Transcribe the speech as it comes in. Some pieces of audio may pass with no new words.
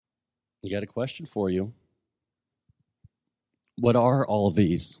You got a question for you. What are all of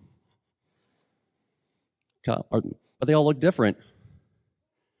these? But they all look different.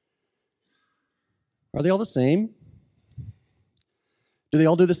 Are they all the same? Do they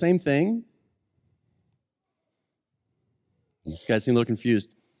all do the same thing? These guys seem a little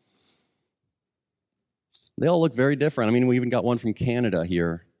confused. They all look very different. I mean, we even got one from Canada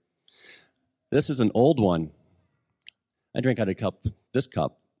here. This is an old one. I drank out of this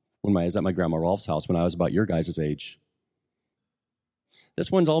cup, when I was at my Grandma Rolf's house when I was about your guys' age. This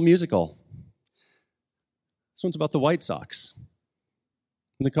one's all musical. This one's about the White Sox,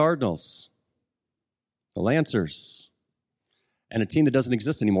 the Cardinals, the Lancers, and a team that doesn't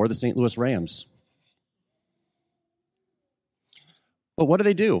exist anymore, the St. Louis Rams. But what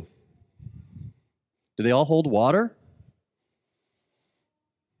do? Do they all hold water?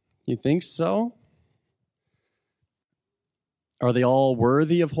 You think so? Are they all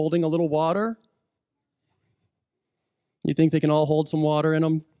worthy of holding a little water? You think they can all hold some water in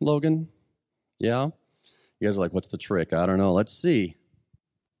them, Logan? Yeah? You guys are like, what's the trick? I don't know. Let's see.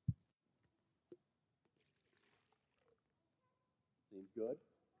 Seems good.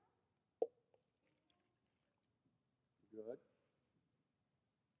 Good.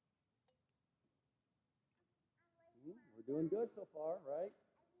 We're doing good so far, right?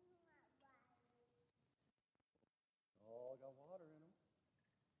 All got water in them.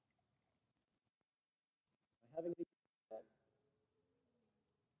 I haven't eaten yet.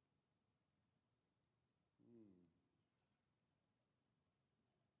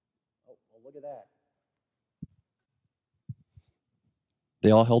 Oh, well, look at that.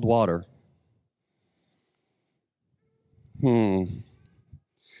 They all held water. Do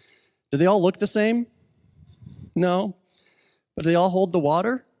they all look the same? No. But do they all hold the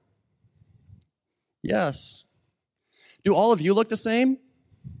water? Yes. Do all of you look the same?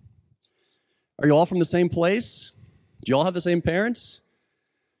 Are you all from the same place? Do you all have the same parents?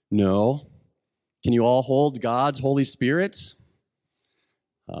 No. Can you all hold God's Holy Spirit?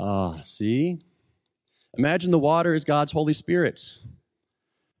 See? Imagine the water is God's Holy Spirit.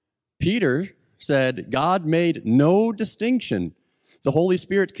 Peter said, God made no distinction. The Holy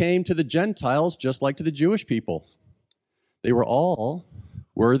Spirit came to the Gentiles just like to the Jewish people. They were all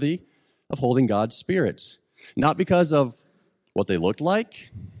worthy of holding God's Spirit. Not because of what they looked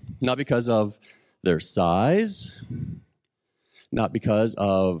like, not because of their size, not because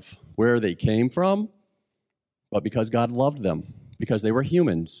of where they came from, but because God loved them, because they were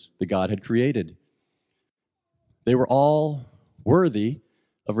humans that God had created. They were all worthy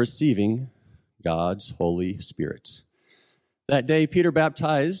of receiving God's Holy Spirit. That day, Peter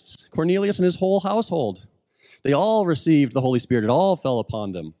baptized Cornelius and his whole household. They all received the Holy Spirit. It all fell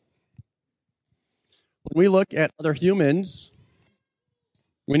upon them. When we look at other humans,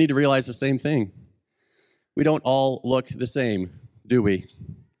 we need to realize the same thing. We don't all look the same, do we?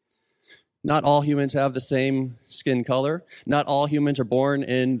 Not all humans have the same skin color. Not all humans are born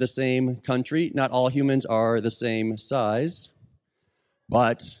in the same country. Not all humans are the same size.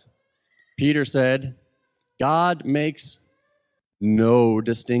 But Peter said, God makes no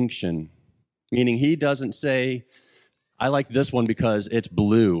distinction, meaning he doesn't say, I like this one because it's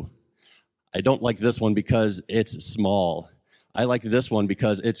blue. I don't like this one because it's small. I like this one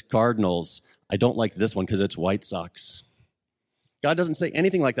because it's Cardinals. I don't like this one because it's White Sox. God doesn't say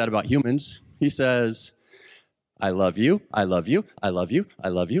anything like that about humans. He says, I love you, I love you, I love you, I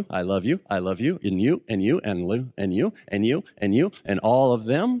love you, I love you, I love you, and you, and you, and you, and you, and you, and you, and all of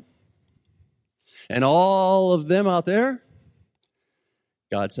them. And all of them out there,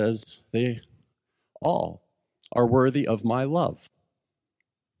 God says they all are worthy of my love.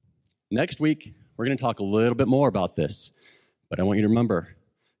 Next week, we're going to talk a little bit more about this. But I want you to remember,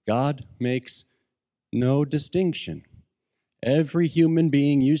 God makes no distinction. Every human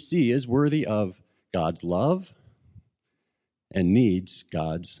being you see is worthy of God's love and needs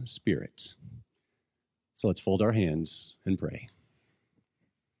God's Spirit. So let's fold our hands and pray.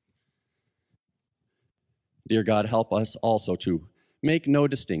 Dear God, help us also to make no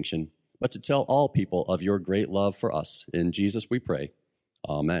distinction, but to tell all people of your great love for us. In Jesus we pray.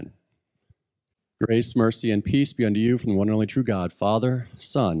 Amen. Grace, mercy, and peace be unto you from the one and only true God, Father,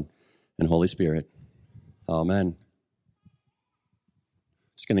 Son, and Holy Spirit. Amen.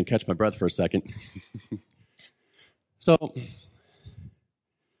 Just going to catch my breath for a second. So, did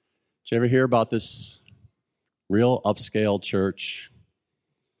you ever hear about this real upscale church?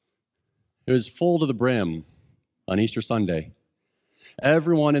 It was full to the brim on Easter Sunday.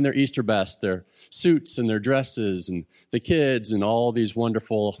 Everyone in their Easter best, their suits and their dresses, and the kids and all these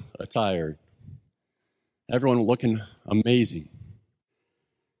wonderful attire. Everyone looking amazing.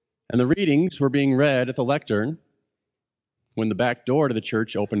 And the readings were being read at the lectern when the back door to the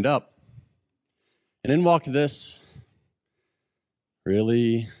church opened up. And in walked this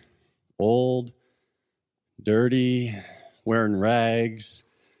really old, dirty, wearing rags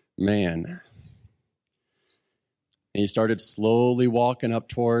man. And he started slowly walking up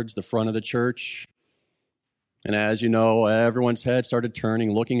towards the front of the church. And as you know, everyone's head started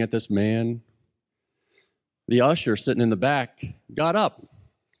turning, looking at this man. The usher sitting in the back got up.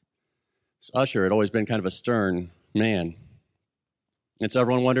 This usher had always been kind of a stern man. And so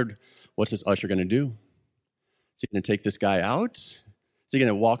everyone wondered, what's this usher going to do? Is he going to take this guy out? Is he going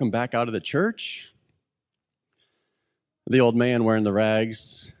to walk him back out of the church? The old man wearing the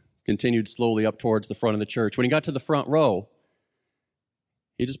rags continued slowly up towards the front of the church. When he got to the front row,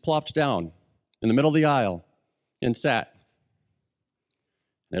 he just plopped down in the middle of the aisle and sat.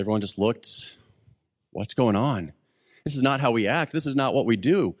 And everyone just looked, what's going on? This is not how we act. This is not what we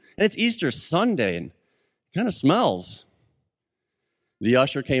do. And it's Easter Sunday, and it kind of smells. The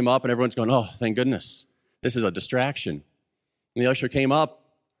usher came up, and everyone's going, oh, thank goodness. This is a distraction. And the usher came up,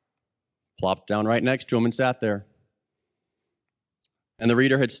 plopped down right next to him, and sat there. And the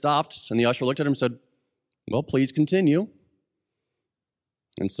reader had stopped, and the usher looked at him and said, well, please continue.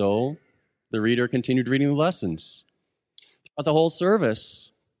 And so the reader continued reading the lessons. Throughout the whole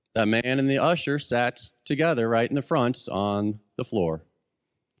service, that man and the usher sat together right in the front on the floor.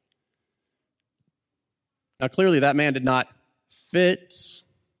 Now, clearly, that man did not fit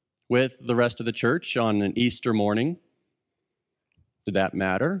with the rest of the church on an Easter morning. Did that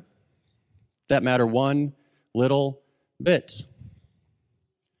matter? Did that matter one little bit?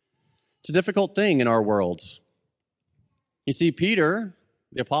 It's a difficult thing in our world. You see, Peter,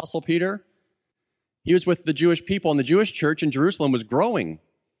 the Apostle Peter, he was with the Jewish people, and the Jewish church in Jerusalem was growing.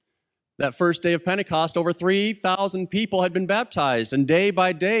 That first day of Pentecost, over 3,000 people had been baptized, and day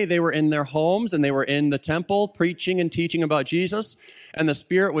by day they were in their homes and they were in the temple preaching and teaching about Jesus, and the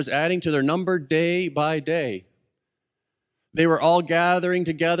Spirit was adding to their number day by day. They were all gathering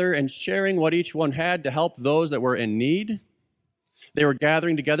together and sharing what each one had to help those that were in need. They were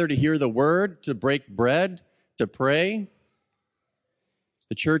gathering together to hear the word, to break bread, to pray.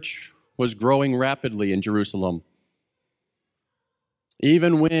 The church was growing rapidly in Jerusalem.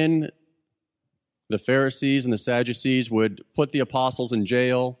 Even when the Pharisees and the Sadducees would put the apostles in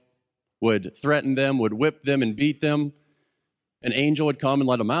jail, would threaten them, would whip them and beat them, an angel would come and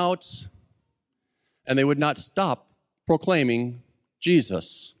let them out, and they would not stop proclaiming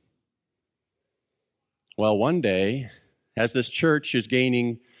Jesus. Well, one day, as this church is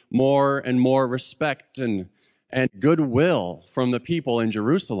gaining more and more respect and goodwill from the people in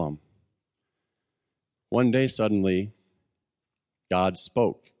Jerusalem, one day suddenly, God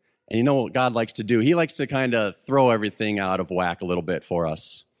spoke. And you know what God likes to do? He likes to kind of throw everything out of whack a little bit for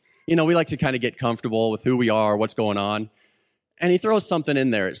us. You know, we like to kind of get comfortable with who we are, what's going on. And he throws something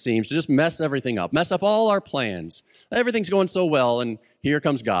in there, it seems, to just mess everything up, mess up all our plans. Everything's going so well, and here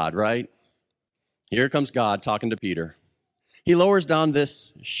comes God, right? Here comes God talking to Peter. He lowers down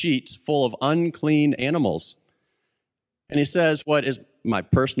this sheet full of unclean animals. And he says what is my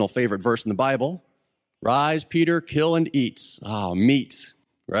personal favorite verse in the Bible. Rise, Peter, kill and eat. Oh, meat,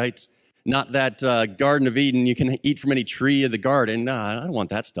 right? Not that Garden of Eden, you can eat from any tree of the garden. Nah, I don't want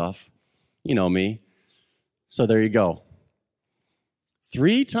that stuff. You know me. So there you go.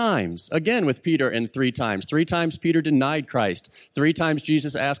 3 times, again with Peter, and 3 times. 3 times Peter denied Christ. 3 times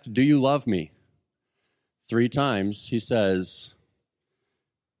Jesus asked, do you love me? 3 times he says,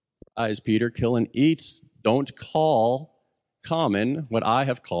 rise, Peter, kill and eat. Don't call common what I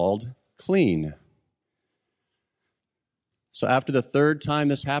have called clean. So after the 3rd time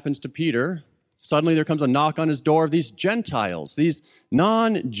this happens to Peter, suddenly there comes a knock on his door of these Gentiles, these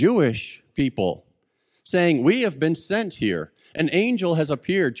non-Jewish people, saying, we have been sent here. An angel has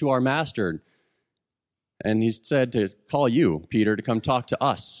appeared to our master, and he said to call you, Peter, to come talk to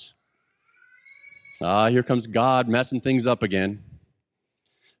us. Here comes God messing things up again.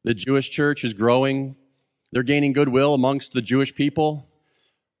 The Jewish church is growing. They're gaining goodwill amongst the Jewish people,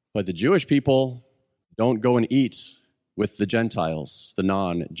 but the Jewish people don't go and eat with the Gentiles, the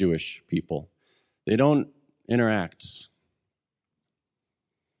non-Jewish people. They don't interact.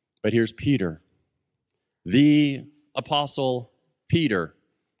 But here's Peter, the Apostle Peter,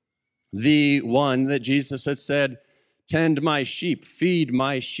 the one that Jesus had said, tend my sheep, feed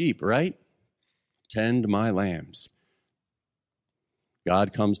my sheep, right? Tend my lambs.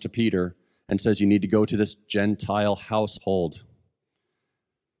 God comes to Peter and says, you need to go to this Gentile household.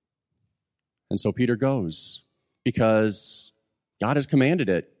 And so Peter goes because God has commanded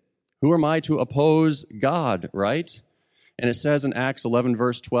it. Who am I to oppose God, right? And it says in Acts 11,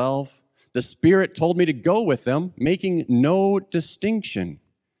 verse 12, the Spirit told me to go with them, making no distinction.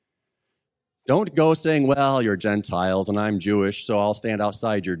 Don't go saying, well, you're Gentiles and I'm Jewish, so I'll stand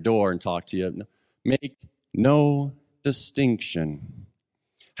outside your door and talk to you. Make no distinction.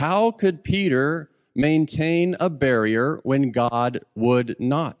 How could Peter maintain a barrier when God would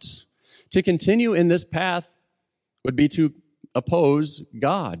not? To continue in this path would be to oppose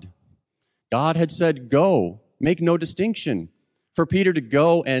God. God had said, go, make no distinction. For Peter to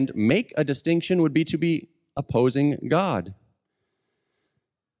go and make a distinction would be to be opposing God.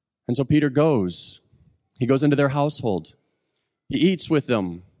 And so Peter goes. He goes into their household. He eats with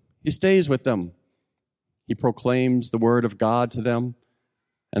them. He stays with them. He proclaims the word of God to them,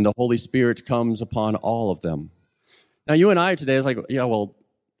 and the Holy Spirit comes upon all of them. Now, you and I today is like, yeah, well,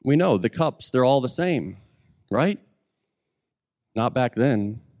 we know the cups, they're all the same, right? Not back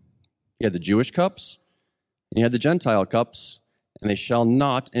then. You had the Jewish cups, and you had the Gentile cups, and they shall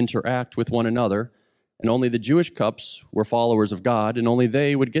not interact with one another. And only the Jewish cups were followers of God, and only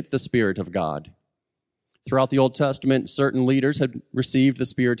they would get the Spirit of God. Throughout the Old Testament, certain leaders had received the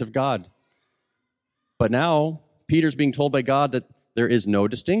Spirit of God. But now, Peter's being told by God that there is no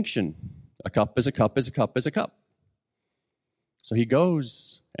distinction. A cup is a cup is a cup is a cup. So he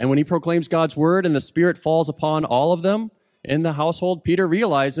goes, and when he proclaims God's word and the Spirit falls upon all of them in the household, Peter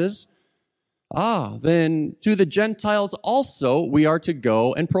realizes, then to the Gentiles also we are to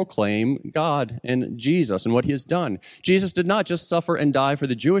go and proclaim God and Jesus and what he has done. Jesus did not just suffer and die for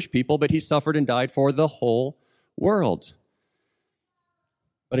the Jewish people, but he suffered and died for the whole world.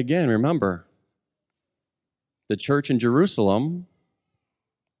 But again, remember, the church in Jerusalem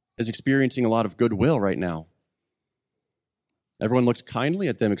is experiencing a lot of goodwill right now. Everyone looks kindly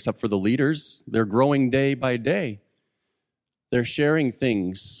at them except for the leaders. They're growing day by day. They're sharing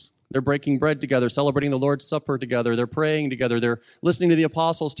things. They're breaking bread together, celebrating the Lord's Supper together. They're praying together. They're listening to the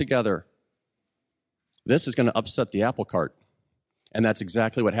apostles together. This is going to upset the apple cart. And that's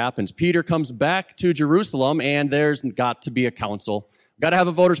exactly what happens. Peter comes back to Jerusalem, and there's got to be a council. Got to have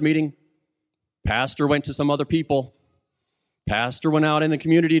a voters meeting. Pastor went to some other people. Pastor went out in the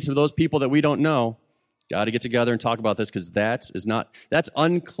community to those people that we don't know. Got to get together and talk about this because that's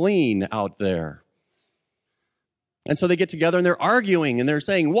unclean out there. And so they get together and they're arguing and they're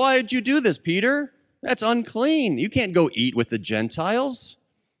saying, why did you do this, Peter? That's unclean. You can't go eat with the Gentiles.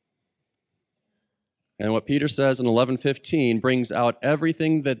 And what Peter says in 11:15 brings out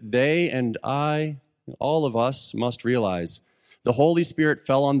everything that they and I, all of us, must realize. The Holy Spirit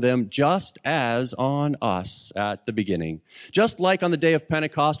fell on them just as on us at the beginning. Just like on the day of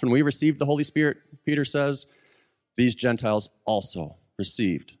Pentecost when we received the Holy Spirit, Peter says, these Gentiles also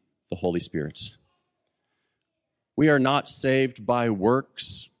received the Holy Spirit. We are not saved by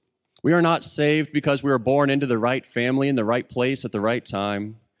works. We are not saved because we were born into the right family in the right place at the right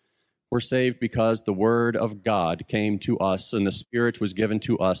time. We're saved because the Word of God came to us and the Spirit was given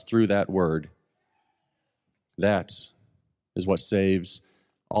to us through that Word. That is what saves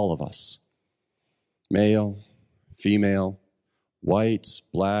all of us. Male, female, white,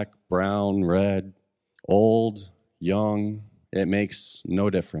 black, brown, red, old, young, it makes no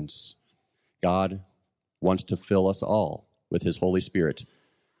difference. God wants to fill us all with his Holy Spirit.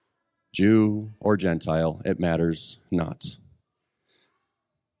 Jew or Gentile, it matters not.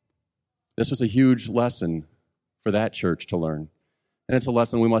 This was a huge lesson for that church to learn. And it's a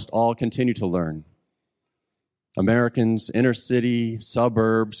lesson we must all continue to learn. Americans, inner city,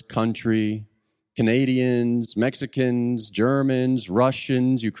 suburbs, country, Canadians, Mexicans, Germans,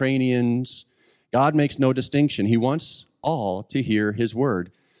 Russians, Ukrainians. God makes no distinction. He wants all to hear his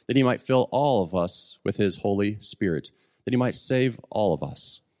word, that he might fill all of us with his Holy Spirit, that he might save all of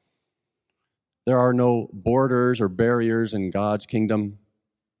us. There are no borders or barriers in God's kingdom.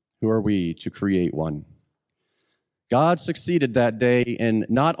 Who are we to create one? God succeeded that day in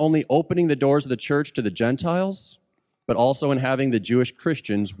not only opening the doors of the church to the Gentiles, but also in having the Jewish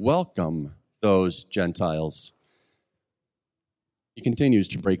Christians welcome those Gentiles. He continues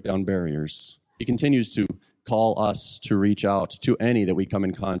to break down barriers. He continues to call us to reach out to any that we come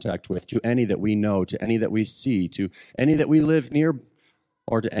in contact with, to any that we know, to any that we see, to any that we live near,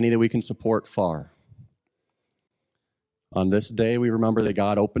 or to any that we can support far. On this day, we remember that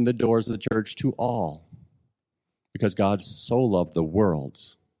God opened the doors of the church to all, because God so loved the world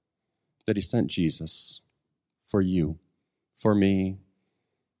that he sent Jesus for you, for me,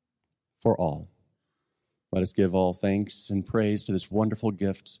 for all. Let us give all thanks and praise to this wonderful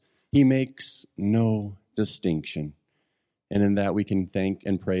gift. He makes no distinction. And in that we can thank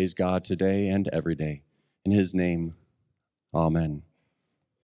and praise God today and every day. In his name, amen.